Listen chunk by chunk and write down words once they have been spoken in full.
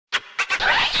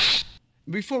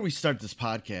Before we start this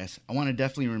podcast, I want to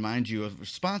definitely remind you of a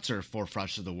sponsor for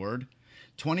Fresh of the Word,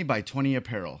 20 by 20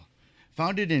 Apparel.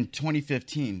 Founded in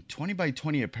 2015, 20 by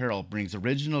 20 Apparel brings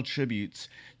original tributes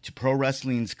to pro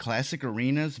wrestling's classic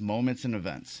arenas, moments, and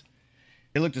events.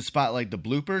 They look to spotlight the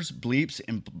bloopers, bleeps,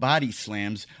 and body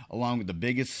slams along with the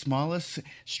biggest, smallest,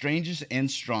 strangest,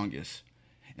 and strongest.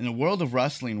 In the world of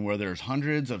wrestling where there's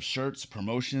hundreds of shirts,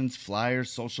 promotions,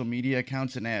 flyers, social media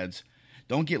accounts, and ads,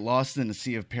 don't get lost in the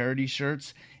sea of parody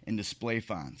shirts and display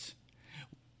fonts.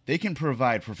 They can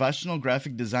provide professional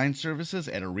graphic design services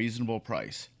at a reasonable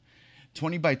price.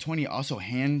 20 by 20 also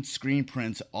hand screen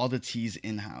prints all the tees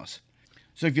in-house.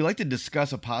 So if you'd like to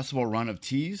discuss a possible run of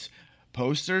tees,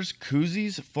 posters,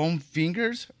 koozies, foam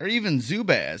fingers, or even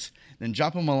Zubaz, then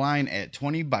drop them a line at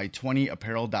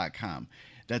 20by20apparel.com.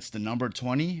 That's the number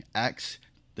 20x,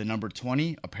 the number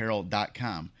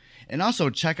 20apparel.com. And also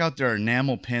check out their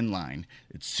enamel pin line.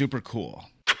 It's super cool.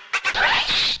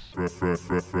 Fresh is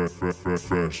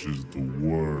the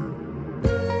word.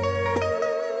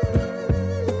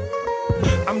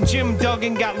 I'm Jim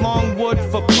Duggan, got long wood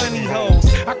for plenty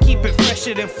hoes. I keep it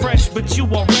fresher than fresh, but you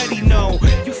already know.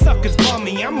 You suckers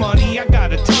bummy, I'm money, I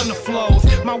got a ton of flows.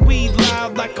 My weed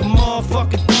loud like a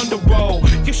motherfucking thunder roll.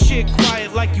 Your shit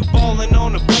quiet like you ballin'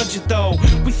 on a budget though.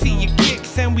 We see your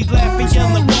kicks and we laugh and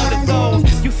yellin' what are those.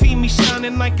 You see me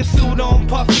shining like a suit on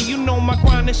puffy. You know my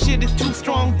grindin' shit is too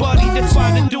strong, buddy. That's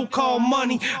why the dude call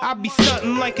money. I be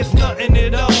stuntin' like it's nothing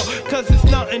at all. Cause it's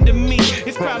nothing to me,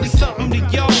 it's probably something to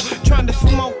y'all. Trying to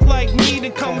smoke like me,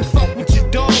 then come and fuck with your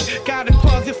dog. Got a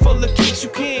closet full of kicks, you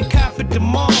can't cop it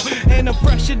tomorrow. And I'm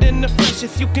fresher than the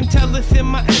freshest, you can tell it's in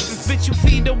my essence. Bitch, you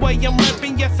see the way I'm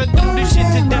rapping, yes I do this shit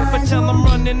to death. I tell I'm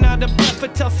running out of breath, I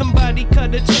tell somebody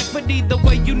cut a check. But either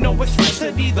way you know it's fresh,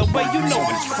 and either way you know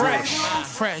it's fresh.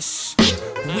 Fresh,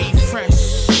 we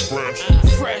fresh. Fresh,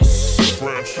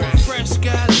 fresh, fresh,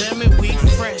 goddamn it, we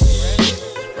fresh.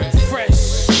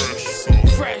 Fresh,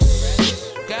 fresh,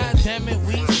 goddamn it,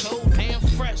 we so damn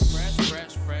fresh.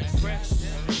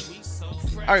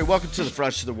 All right, welcome to the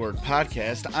Fresh of the Word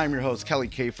podcast. I'm your host, Kelly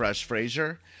K. Fresh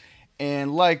Frazier.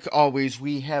 And like always,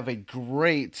 we have a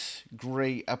great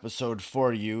episode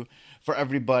for you, for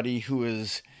everybody who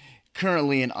is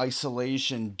currently in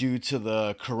isolation due to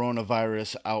the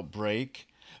coronavirus outbreak.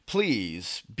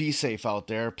 Please be safe out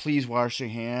there. Please wash your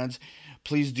hands.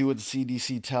 Please do what the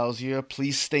CDC tells you.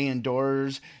 Please stay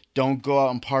indoors. Don't go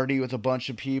out and party with a bunch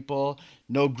of people.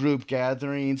 No group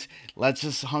gatherings. Let's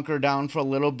just hunker down for a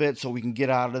little bit so we can get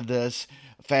out of this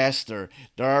faster.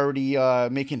 They're already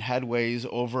making headways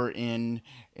over in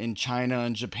China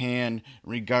and Japan in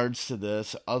regards to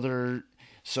this.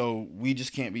 So we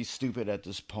just can't be stupid at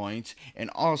this point. And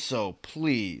also,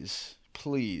 please,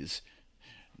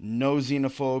 no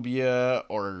xenophobia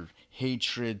or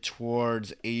hatred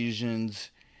towards Asians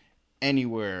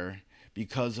anywhere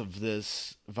because of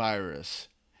this virus.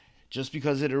 Just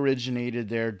because it originated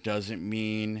there doesn't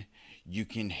mean you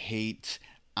can hate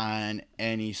on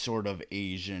any sort of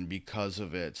Asian because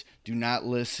of it. Do not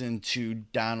listen to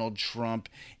Donald Trump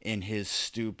and his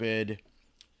stupid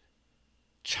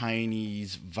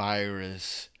Chinese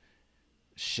virus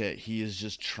shit. He is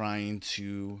just trying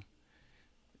to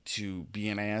be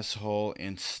an asshole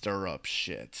and stir up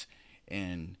shit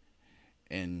and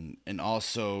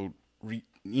also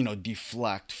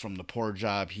deflect from the poor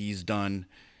job he's done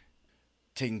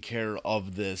taking care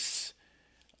of this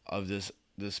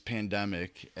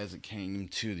pandemic as it came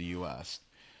to the U.S.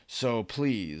 So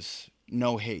please,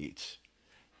 no hate,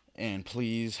 and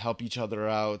please help each other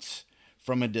out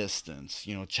from a distance.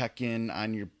 Check in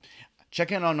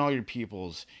on all your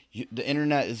peoples. The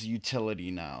internet is a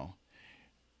utility now.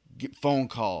 Get phone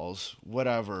calls,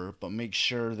 whatever, but make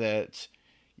sure that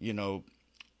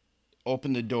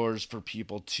open the doors for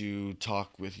people to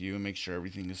talk with you and make sure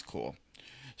everything is cool.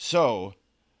 So,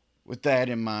 with that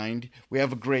in mind, we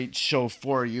have a great show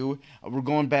for you. We're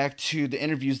going back to the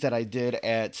interviews that I did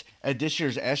at this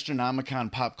year's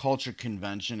Astronomicon Pop Culture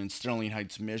Convention in Sterling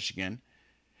Heights, Michigan.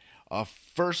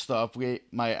 First up,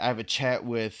 I have a chat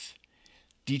with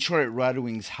Detroit Red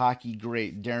Wings hockey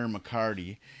great Darren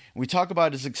McCarty. We talk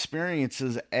about his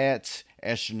experiences at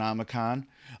Astronomicon,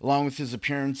 along with his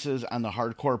appearances on the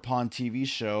Hardcore Pawn TV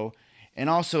show, and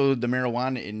also the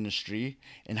marijuana industry,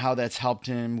 and how that's helped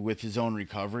him with his own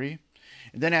recovery.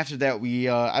 And then after that,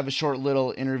 I have a short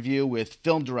little interview with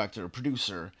film director,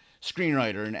 producer,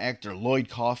 screenwriter, and actor Lloyd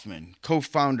Kaufman,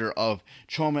 co-founder of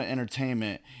Troma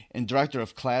Entertainment and director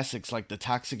of classics like The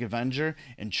Toxic Avenger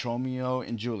and Tromeo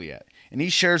and Juliet. And he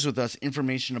shares with us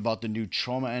information about the new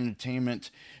Troma Entertainment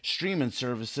streaming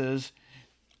services,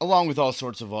 along with all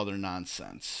sorts of other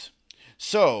nonsense.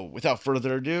 So, without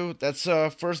further ado, let's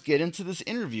first get into this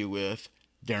interview with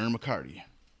Darren McCarty.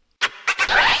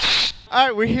 All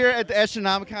right, we're here at the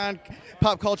Astronomicon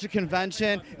Pop Culture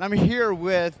Convention, and I'm here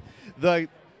with the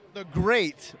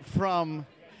great from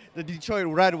the Detroit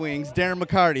Red Wings, Darren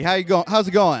McCarty. How's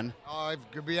it going? Oh, if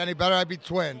it could be any better, I'd be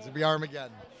twins. It'd be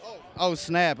Armageddon. Oh,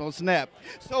 snap.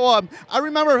 So I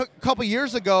remember a couple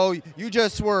years ago, you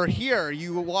just were here.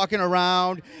 You were walking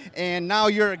around, and now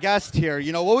you're a guest here.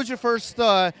 What was your first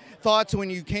thoughts when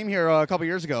you came here a couple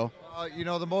years ago?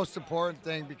 The most important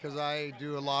thing, because I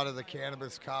do a lot of the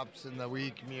cannabis cups in the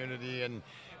weed community and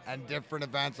different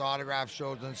events, autograph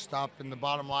shows and stuff, and the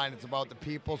bottom line, it's about the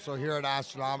people. So here at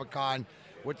Astronomicon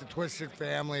with the Twisted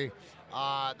family,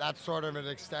 that's sort of an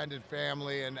extended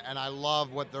family, and I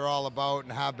love what they're all about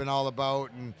and have been all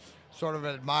about, and sort of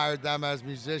admired them as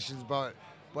musicians, but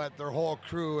their whole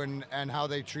crew and how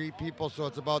they treat people. So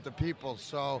it's about the people.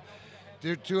 So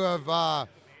to have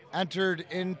entered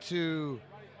into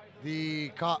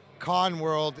the con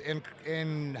world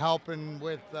in helping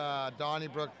with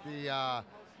Donnybrook, the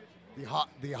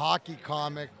hockey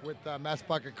comic with Mess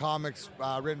Bucket Comics,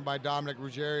 written by Dominic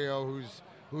Ruggiero,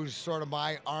 who's sort of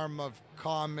my arm of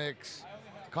comics,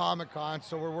 Comic-Con.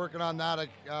 So we're working on that.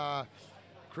 I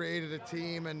created a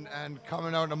team, and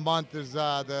coming out in a month is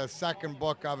the second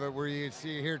book of it, where you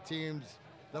hear teams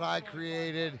that I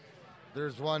created.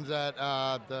 There's ones that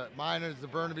the Miners, the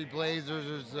Burnaby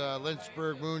Blazers, there's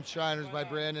Lynchburg Moonshiners by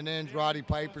Brandon Inge, Roddy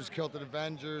Piper's Kilted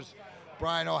Avengers,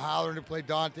 Brian O'Halloran, who played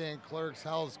Dante and Clerks,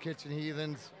 Hell's Kitchen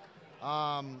Heathens,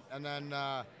 and then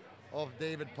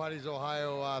David Putty's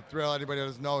Ohio Thrill. Anybody that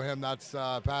doesn't know him, that's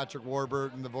Patrick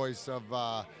Warburton, the voice of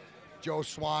Joe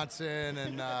Swanson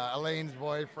and Elaine's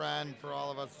boyfriend, for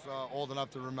all of us old enough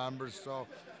to remember. So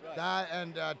that,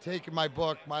 and taking my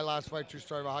book, My Last Fight, True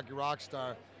Story of a Hockey Rock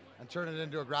Star, and turn it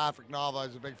into a graphic novel. I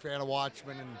was a big fan of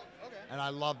Watchmen, and I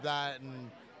love that. And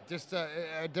just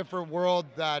a different world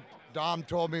that Dom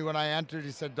told me when I entered.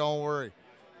 He said, don't worry,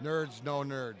 nerds know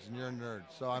nerds, and you're a nerd.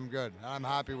 So I'm good, and I'm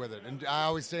happy with it. And I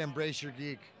always say, embrace your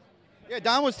geek. Yeah,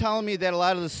 Don was telling me that a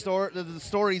lot of the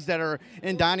stories that are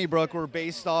in Donnybrook were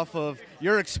based off of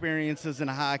your experiences in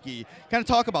hockey. Kind of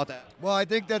talk about that. Well, I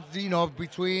think that,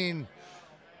 between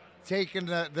taking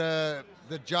the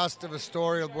gist of a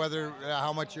story, of whether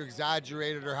how much you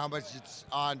exaggerate it or how much it's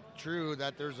true,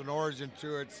 that there's an origin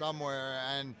to it somewhere,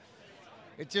 and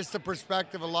it's just a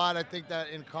perspective a lot. I think that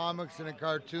in comics and in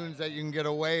cartoons that you can get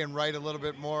away and write a little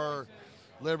bit more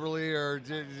liberally, or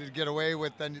to get away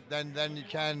with than you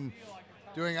can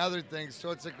doing other things.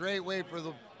 So it's a great way for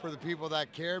the people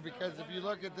that care, because if you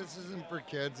look at this, isn't for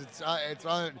kids. It's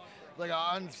like an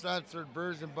uncensored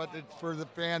version, but it's for the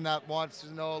fan that wants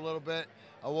to know a little bit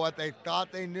of what they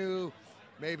thought they knew,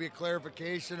 maybe a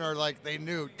clarification, or like they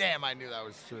knew, damn, I knew that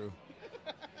was true.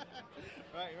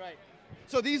 Right.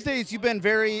 So these days you've been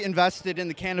very invested in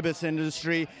the cannabis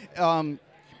industry.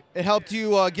 It helped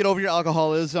you get over your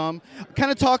alcoholism. Kind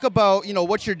of talk about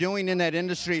what you're doing in that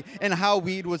industry and how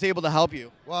weed was able to help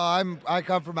you. Well, I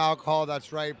come from alcohol,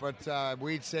 that's right, but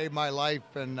weed saved my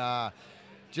life, and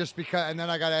just because, and then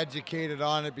I got educated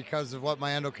on it because of what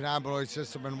my endocannabinoid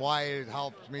system and why it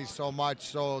helped me so much.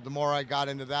 So the more I got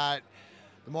into that,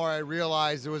 the more I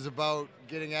realized it was about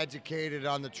getting educated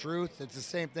on the truth. It's the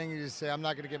same thing you just say, I'm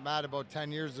not going to get mad about 10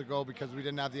 years ago because we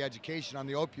didn't have the education on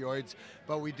the opioids,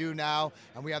 but we do now,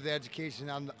 and we have the education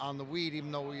on the weed,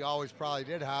 even though we always probably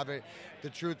did have it. The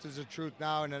truth is the truth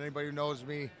now, and anybody who knows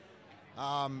me,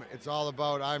 it's all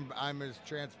about, I'm as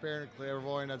transparent and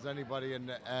clairvoyant as anybody,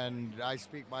 and I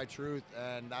speak my truth,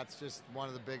 and that's just one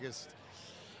of the biggest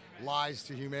lies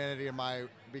to humanity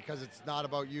because it's not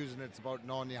about using it, it's about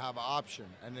knowing you have an option,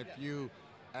 and if you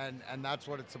and that's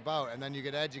what it's about. And then you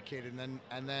get educated,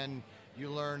 and then you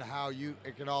learn how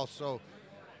it can also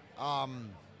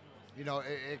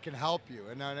it can help you,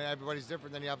 and then everybody's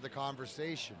different. Then you have the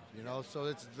conversation, so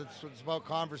it's about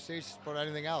conversations, about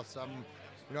anything else.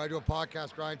 I do a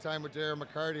podcast, Grind Time with Darren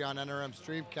McCarty, on NRM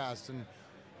Streamcast, and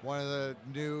one of the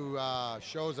new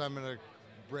shows I'm going to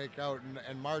break out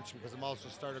in March, because I'm also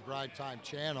starting a Grind Time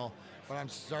channel, but I'm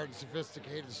starting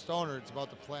Sophisticated Stoner. It's about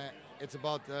the plant. It's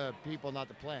about the people, not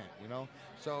the plant,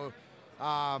 So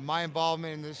my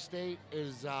involvement in this state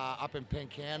is up in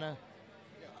Pinkana,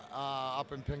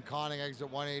 up in Pinconning, exit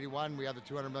 181. We have the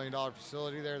 $200 million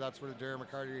facility there. That's where the Darren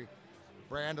McCarty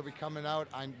brand will be coming out.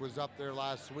 I was up there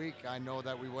last week. I know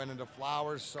that we went into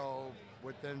flowers, so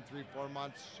within 3-4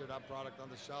 months should have product on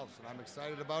the shelves, and I'm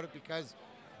excited about it because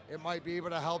it might be able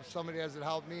to help somebody as it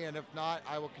helped me, and if not,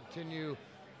 I will continue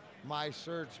my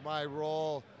search, my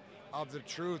role of the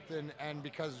truth, and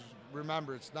because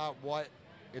remember, it's not what,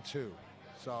 it's who.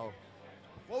 So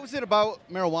What was it about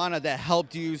marijuana that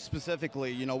helped you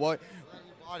specifically? You know what?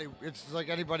 Body, it's like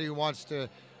anybody who wants to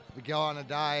go on a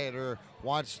diet or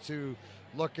wants to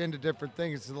look into different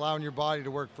things. It's allowing your body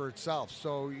to work for itself.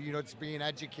 So, you know, it's being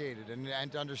educated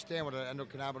and to understand what an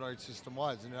endocannabinoid system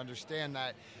was, and to understand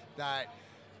that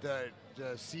the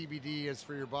CBD is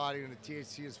for your body and the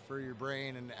THC is for your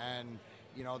brain, and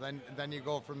you know, then you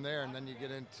go from there, and then you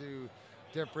get into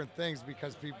different things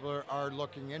because people are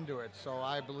looking into it. So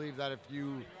I believe that if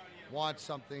you want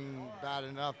something bad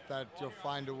enough, that you'll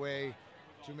find a way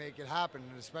to make it happen,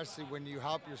 and especially when you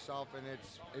help yourself, and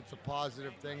it's a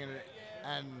positive thing.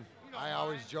 And I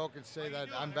always joke and say that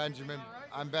I'm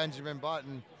Benjamin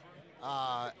Button,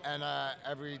 and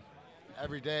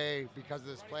every day, because of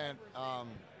this plant,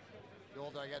 the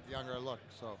older I get, the younger I look.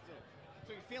 So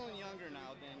you're feeling younger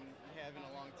now than you have in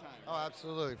a long time. Oh,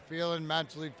 absolutely. Feeling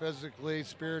mentally, physically,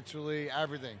 spiritually,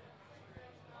 everything.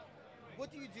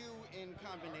 What do you do in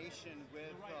combination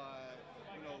with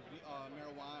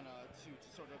marijuana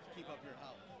to sort of keep up your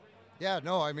health? Yeah,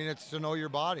 no, I mean, it's to know your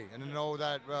body and to know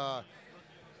that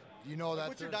you know that.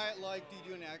 What's your diet like? Do you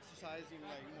do any exercising,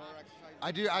 like more exercise?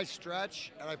 I do. I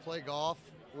stretch and I play golf.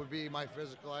 Would be my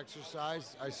physical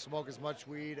exercise. I smoke as much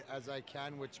weed as I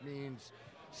can, which means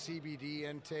CBD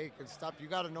intake and stuff. You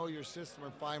got to know your system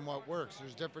and find what works.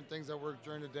 There's different things that work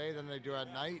during the day than they do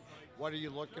at night. What are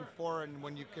you looking for? And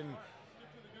when you can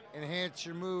enhance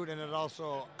your mood, and it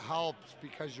also helps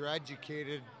because you're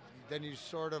educated, then you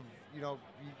sort of, you know,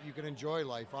 you can enjoy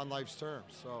life on life's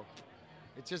terms. So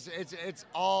it's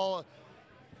all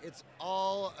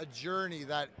a journey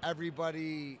that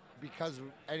everybody, because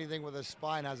anything with a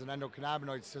spine has an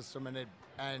endocannabinoid system,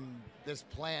 and this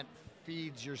plant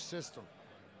feeds your system.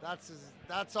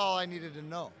 That's all I needed to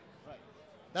know. Right.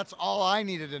 That's all I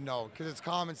needed to know, because it's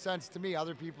common sense to me.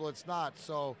 Other people, it's not.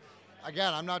 So,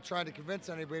 again, I'm not trying to convince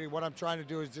anybody. What I'm trying to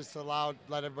do is just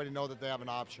let everybody know that they have an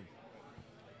option.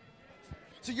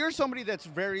 So you're somebody that's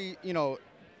very, you know,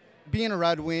 being a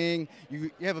Red Wing, you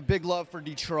have a big love for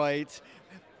Detroit.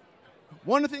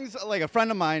 One of the things, like a friend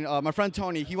of mine, my friend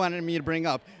Tony, he wanted me to bring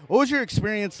up. What was your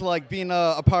experience like being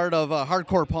a part of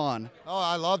Hardcore Pawn? Oh,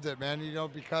 I loved it, man. You know,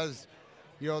 because,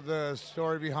 you know, the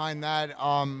story behind that,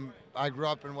 I grew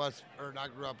up in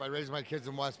I raised my kids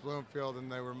in West Bloomfield,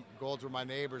 and Golds were my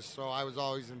neighbors, so I was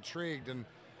always intrigued, and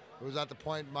it was at the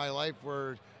point in my life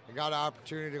where I got an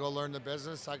opportunity to go learn the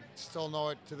business. I still know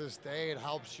it to this day. It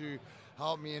help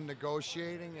me in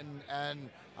negotiating, and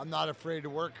I'm not afraid to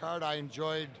work hard. I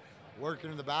enjoyed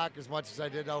working in the back as much as I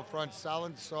did out front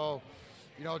selling. So,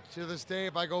 you know, to this day,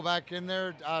 if I go back in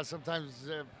there, sometimes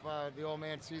if the old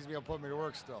man sees me, he'll put me to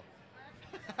work still.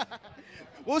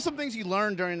 What were some things you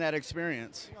learned during that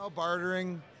experience? You know,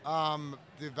 bartering,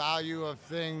 the value of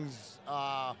things,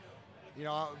 you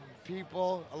know,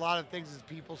 people. A lot of things is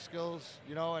people skills,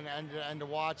 you know, and to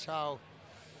watch how,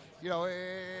 you know,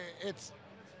 it's,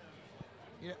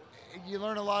 you know, you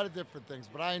learn a lot of different things,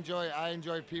 but I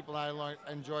enjoy people, and I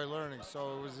enjoy learning.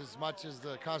 So it was as much as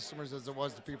the customers as it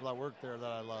was the people that worked there that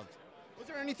I loved. Was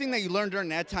there anything that you learned during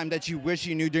that time that you wish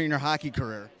you knew during your hockey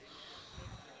career?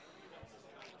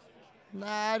 Nah,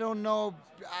 I don't know.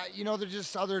 You know, there's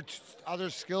just other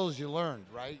skills you learned,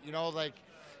 right? You know, like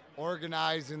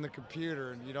organizing the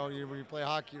computer, and you know, when you play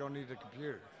hockey, you don't need a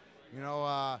computer. You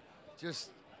know,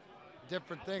 just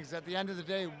different things. At the end of the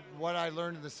day, what I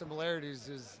learned in the similarities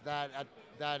is that at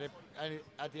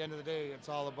the end of the day, it's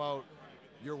all about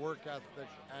your work ethic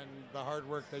and the hard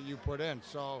work that you put in.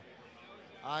 So,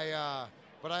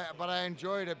 but I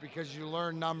enjoyed it because you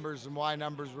learn numbers and why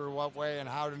numbers were what way and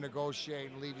how to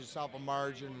negotiate and leave yourself a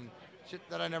margin and shit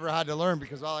that I never had to learn,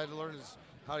 because all I had to learn is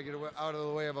how to get out of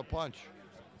the way of a punch.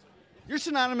 You're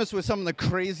synonymous with some of the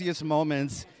craziest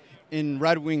moments in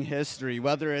Red Wing history,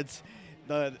 whether it's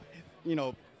the, you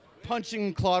know,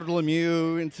 punching Claude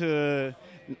Lemieux into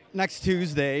next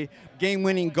Tuesday,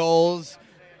 game-winning goals.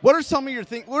 What are some of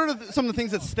some of the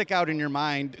things that stick out in your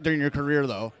mind during your career,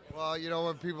 though? Well, you know,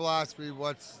 when people ask me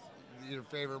what's your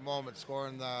favorite moment,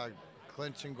 scoring the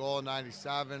clinching goal in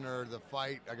 '97 or the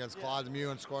fight against Claude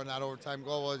Lemieux and scoring that overtime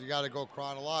goal, well, you got to go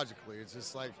chronologically. It's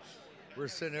just like we're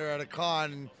sitting here at a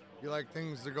con, and you like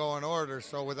things to go in order.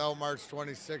 So without March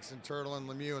 26 and Turtle and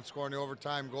Lemieux and scoring the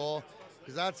overtime goal,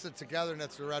 because that's the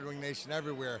togetherness of the Red Wing Nation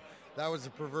everywhere. That was the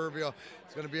proverbial,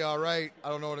 it's going to be all right. I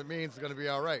don't know what it means. It's going to be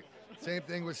all right. Same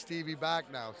thing with Stevie back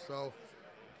now. So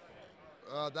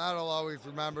that'll always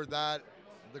remember that.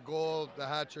 The goal, the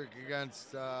hat trick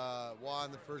against Waugh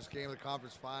in the first game of the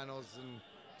conference finals, and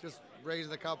just raising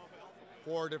the cup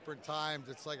 4 different times.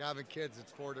 It's like having kids.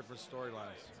 It's 4 different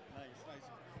storylines. Nice.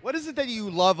 What is it that you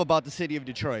love about the city of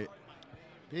Detroit?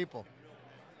 People.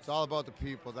 It's all about the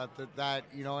people. That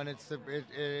you know, and it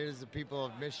is the people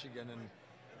of Michigan,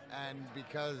 and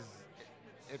because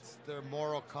it's their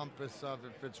moral compass of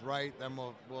if it's right, then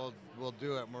we'll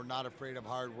do it. And we're not afraid of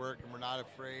hard work, and we're not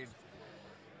afraid.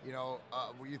 You know,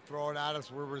 when you throw it at us,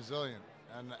 we're resilient,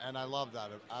 and I love that.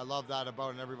 I love that about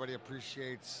it, and everybody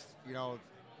appreciates, you know,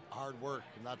 hard work,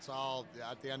 and that's all.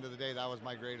 At the end of the day, that was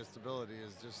my greatest ability,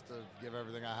 is just to give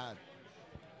everything I had.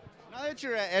 Now that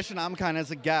you're at Astronomicon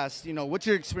as a guest, you know, what's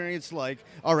your experience like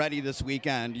already this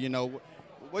weekend? You know,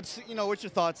 what's your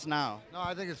thoughts now? No,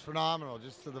 I think it's phenomenal,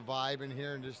 just to the vibe in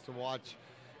here and just to watch,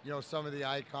 you know, some of the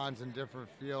icons in different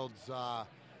fields, you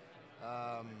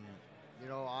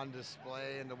know, on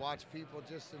display, and to watch people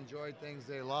just enjoy things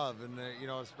they love. And, you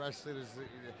know, especially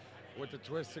with the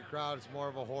Twisted crowd, it's more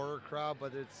of a horror crowd,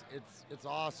 but it's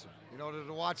awesome. You know,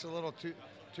 to watch a little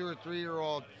 2 or 3 year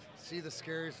old see the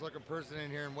scariest looking person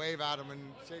in here and wave at them and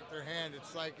shake their hand,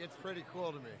 it's pretty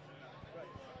cool to me.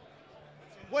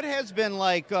 What has been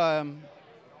like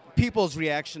people's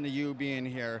reaction to you being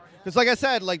here? Because, like I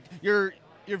said, like you're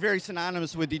very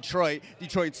synonymous with Detroit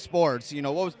sports. You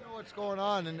know, what was? You know what's going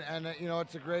on, and you know,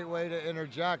 it's a great way to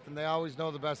interject. And they always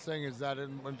know the best thing is that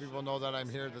when people know that I'm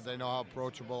here, that they know how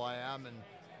approachable I am,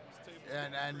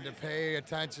 and to pay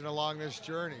attention along this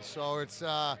journey. So it's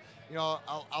you know,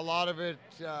 a lot of it.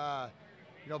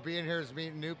 You know, being here is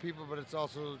meeting new people, but it's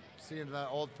also seeing the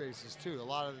old faces too. A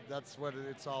lot of that's what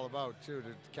it's all about too,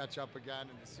 to catch up again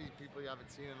and to see people you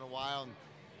haven't seen in a while. And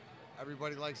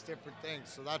everybody likes different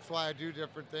things, so that's why I do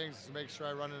different things, to make sure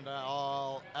I run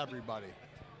into everybody.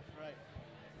 Right.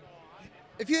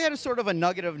 If you had a sort of a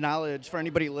nugget of knowledge for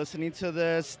anybody listening to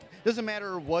this, doesn't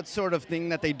matter what sort of thing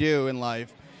that they do in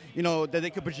life, you know, that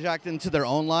they could project into their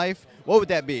own life, what would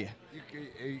that be?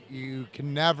 You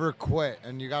can never quit,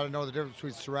 and you got to know the difference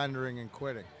between surrendering and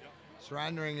quitting.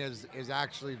 Surrendering is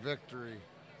actually victory,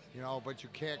 you know, but you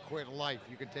can't quit life.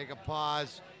 You can take a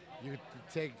pause, you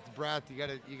take the breath, you get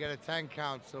a 10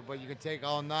 count, but you can take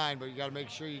all 9, but you got to make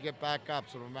sure you get back up.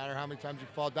 So no matter how many times you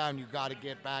fall down, you got to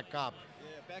get back up.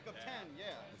 Yeah, back up 10, yeah.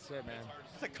 That's it, man.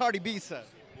 That's like Cardi B said.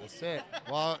 That's it.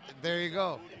 Well, there you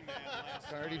go.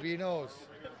 Cardi B knows.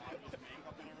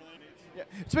 Yeah,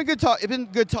 it's been good talk. It's been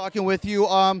good talking with you.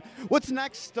 What's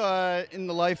next in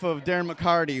the life of Darren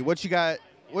McCarty? What you got?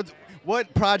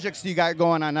 What projects do you got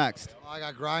going on next? I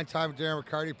got Grind Time with Darren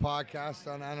McCarty podcast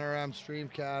on NRM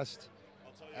Streamcast,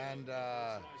 and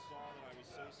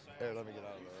here, let me get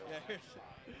out of there.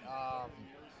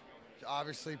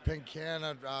 Obviously, Pink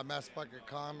Canna, Mess Bucket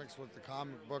Comics with the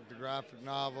comic book, the graphic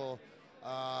novel.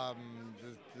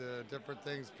 The different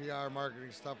things, PR,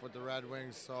 marketing stuff with the Red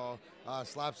Wings. So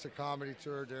Slapstick Comedy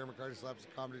Tour, Darren McCarty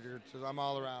Slapstick Comedy Tour. So I'm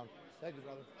all around. Thank you,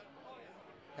 brother.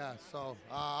 Yeah, so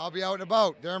I'll be out and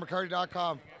about.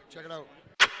 DarrenMcCarty.com. Check it out.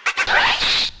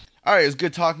 All right, it was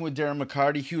good talking with Darren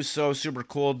McCarty. He was so super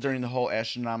cool during the whole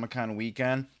Astronomicon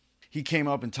weekend. He came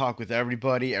up and talked with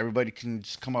everybody. Everybody can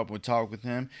just come up and talk with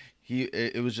him.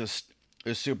 It was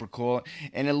super cool,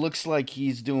 and it looks like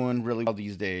he's doing really well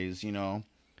these days. You know,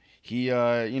 he's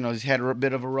had a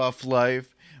bit of a rough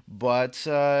life, but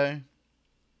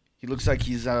he looks like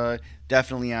he's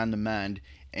definitely on the mend,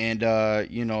 and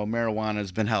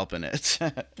marijuana's been helping it.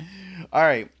 All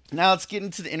right, now let's get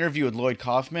into the interview with Lloyd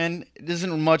Kaufman. It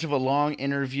isn't much of a long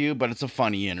interview, but it's a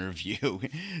funny interview.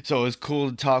 So it was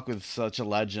cool to talk with such a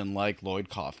legend like Lloyd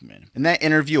Kaufman. And that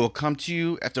interview will come to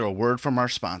you after a word from our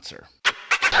sponsor.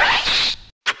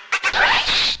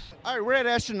 All right, we're at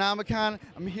Astronomicon.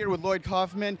 I'm here with Lloyd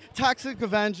Kaufman, Toxic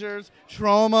Avengers,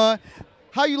 Trauma.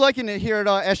 How are you liking it here at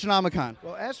Astronomicon?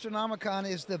 Well, Astronomicon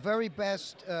is the very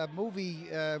best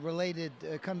movie-related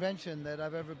convention that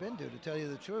I've ever been to tell you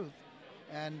the truth.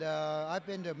 And I've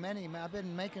been to many. I've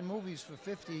been making movies for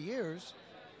 50 years.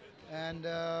 And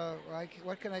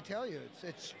what can I tell you?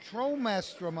 It's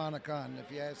Tromastromonicon,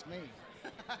 if you ask me.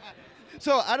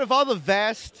 So out of all the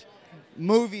vast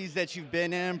movies that you've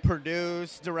been in,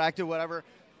 produced, directed, whatever,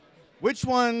 which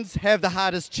ones have the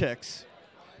hottest chicks?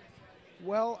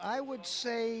 Well, I would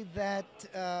say that,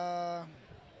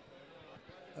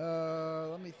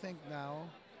 let me think now.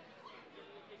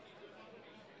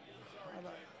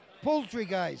 Poultry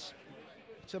Guys.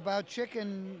 It's about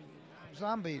chicken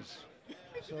zombies.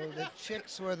 So the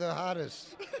chicks were the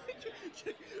hottest.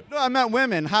 No, I meant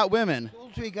women, hot women.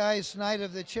 Poultry Guys, Night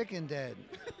of the Chicken Dead.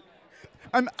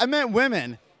 I meant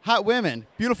women, hot women,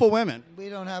 beautiful women. We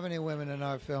don't have any women in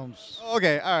our films.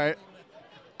 Okay, all right.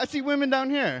 I see women down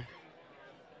here.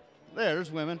 There's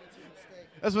women.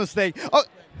 That's a mistake. Oh,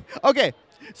 okay.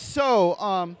 So,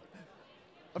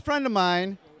 a friend of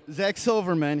mine, Zach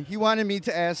Silverman, he wanted me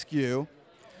to ask you,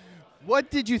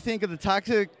 what did you think of the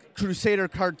Toxic Crusader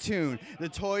cartoon, the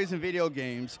toys and video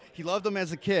games. He loved them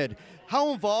as a kid.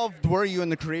 How involved were you in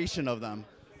the creation of them?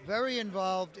 Very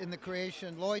involved in the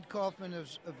creation. Lloyd Kaufman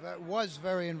was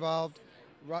very involved.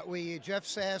 Jeff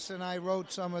Sass and I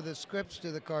wrote some of the scripts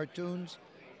to the cartoons.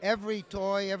 Every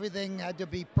toy, everything had to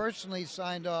be personally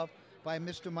signed off by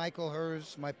Mr. Michael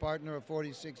Hers, my partner of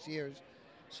 46 years.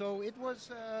 So it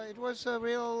was a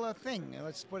real thing.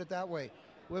 Let's put it that way.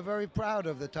 We're very proud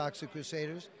of the Toxic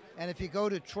Crusaders. And if you go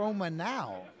to Troma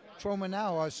Now,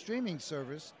 our streaming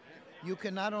service, you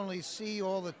can not only see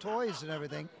all the toys and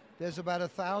everything, there's about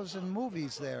 1,000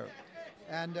 movies there.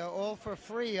 And all for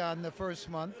free on the first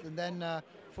month, and then $4,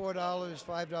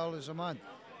 $5 a month.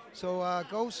 So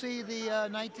go see the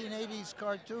 1980s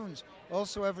cartoons.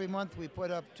 Also, every month we put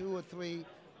up 2 or 3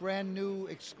 brand new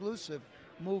exclusive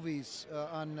movies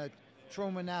on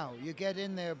Troma Now. You get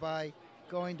in there by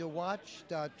going to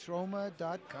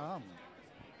watch.troma.com.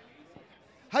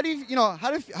 How do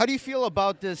you feel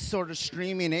about this sort of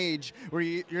streaming age where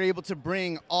you're able to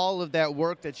bring all of that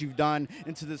work that you've done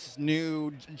into this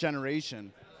new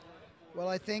generation? Well,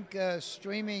 I think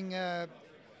streaming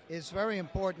is very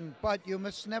important, but you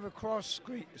must never cross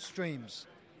streams.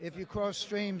 If you cross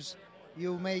streams,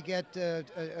 you may get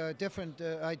a different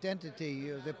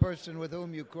identity. The person with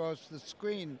whom you cross the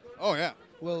screen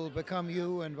will become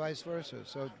you and vice versa.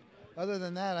 So other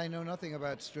than that, I know nothing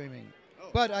about streaming.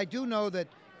 But I do know that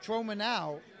Troma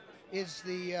Now is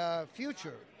the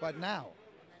future, but now.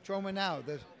 Troma Now,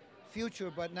 the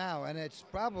future, but now. And it's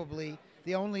probably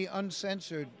the only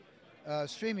uncensored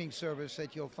streaming service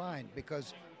that you'll find,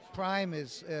 because Prime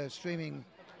is streaming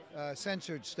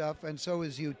censored stuff, and so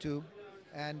is YouTube.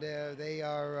 And they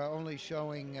are only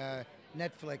showing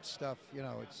Netflix stuff.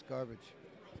 It's garbage.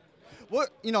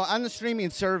 What, on the streaming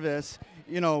service,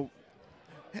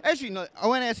 actually, no, I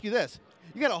want to ask you this.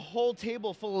 You got a whole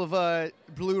table full of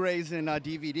Blu-rays and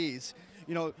DVDs.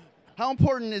 How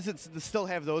important is it to still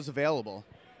have those available?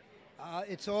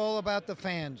 It's all about the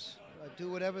fans. I do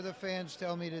whatever the fans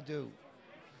tell me to do.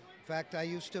 In fact, I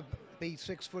used to be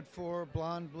 6'4",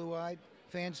 blonde, blue-eyed.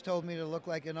 Fans told me to look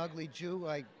like an ugly Jew.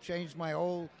 I changed my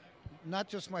whole, not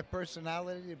just my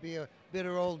personality to be a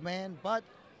bitter old man, but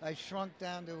I shrunk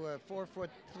down to a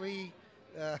 4'3",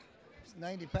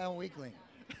 90-pound weakling.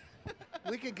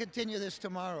 We can continue this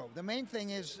tomorrow. The main thing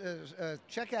is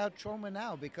check out Troma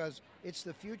Now, because it's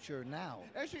the future now.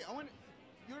 Actually,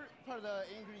 you're part of the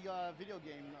Angry Video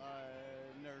Game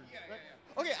Nerd, right?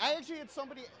 Okay, I actually had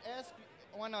somebody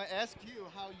want to ask you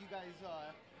how you guys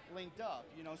linked up.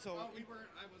 So I wasn't half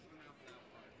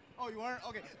that part. Oh, you weren't?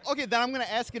 Okay, then I'm going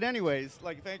to ask it anyways.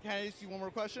 Can I ask you one more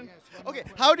question? Yes, one more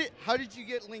question. How did you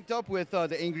get linked up with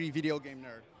the Angry Video Game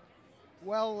Nerd?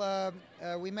 Well,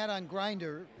 we met on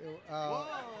Grindr.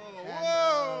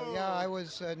 Whoa! Yeah, I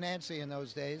was Nancy in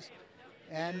those days.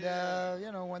 And,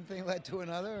 one thing led to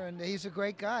another, and he's a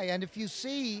great guy. And if you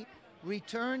see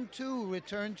Return to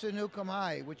Nukem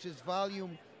High, which is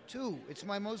Volume 2, it's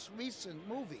my most recent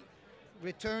movie.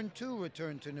 Return to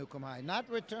Nukem High, not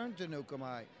Return to Nukem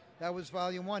High. That was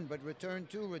Volume 1, but Return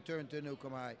to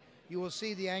Nukem High. You will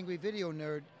see the Angry Video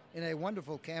Nerd in a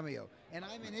wonderful cameo. And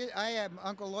I am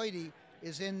Uncle Lloydie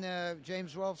is in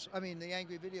James Rolfe's, the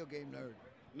Angry Video Game Nerd.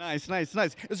 Nice.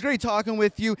 It was great talking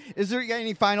with you. Is there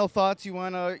any final thoughts you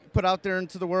want to put out there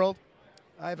into the world?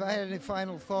 If I had any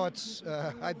final thoughts,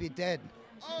 I'd be dead.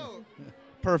 Oh,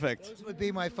 perfect. Those would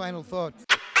be my final thoughts.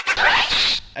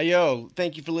 Hey, yo,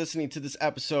 thank you for listening to this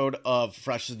episode of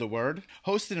Fresh is the Word,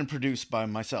 hosted and produced by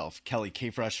myself, Kelly K.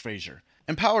 Fresh Frazier,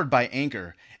 empowered by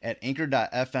Anchor at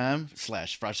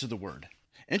anchor.fm/freshoftheword.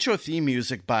 Intro theme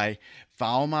music by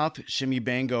Foulmouth, Shimmy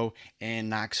Bango, and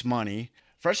Knox Money.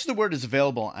 Fresh is the Word is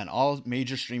available on all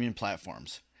major streaming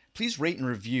platforms. Please rate and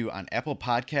review on Apple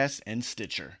Podcasts and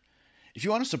Stitcher. If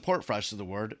you want to support Fresh is the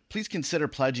Word, please consider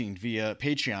pledging via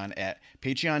Patreon at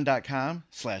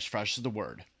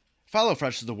patreon.com/freshoftheword. Follow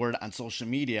Fresh is the Word on social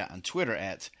media on Twitter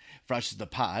at Fresh is the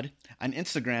Pod, on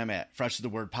Instagram at Fresh is the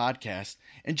Word Podcast,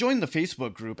 and join the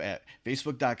Facebook group at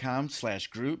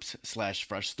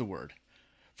facebook.com/groups/Fresh is the Word.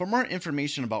 For more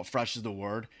information about Fresh is the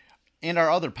Word and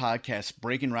our other podcasts,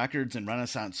 Breaking Records and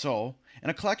Renaissance Soul, and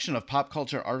a collection of pop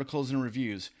culture articles and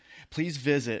reviews, please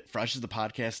visit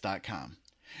freshasthepodcast.com.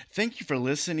 Thank you for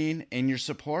listening and your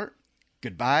support.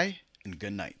 Goodbye and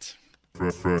good night.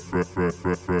 Fresh is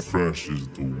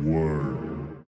the word.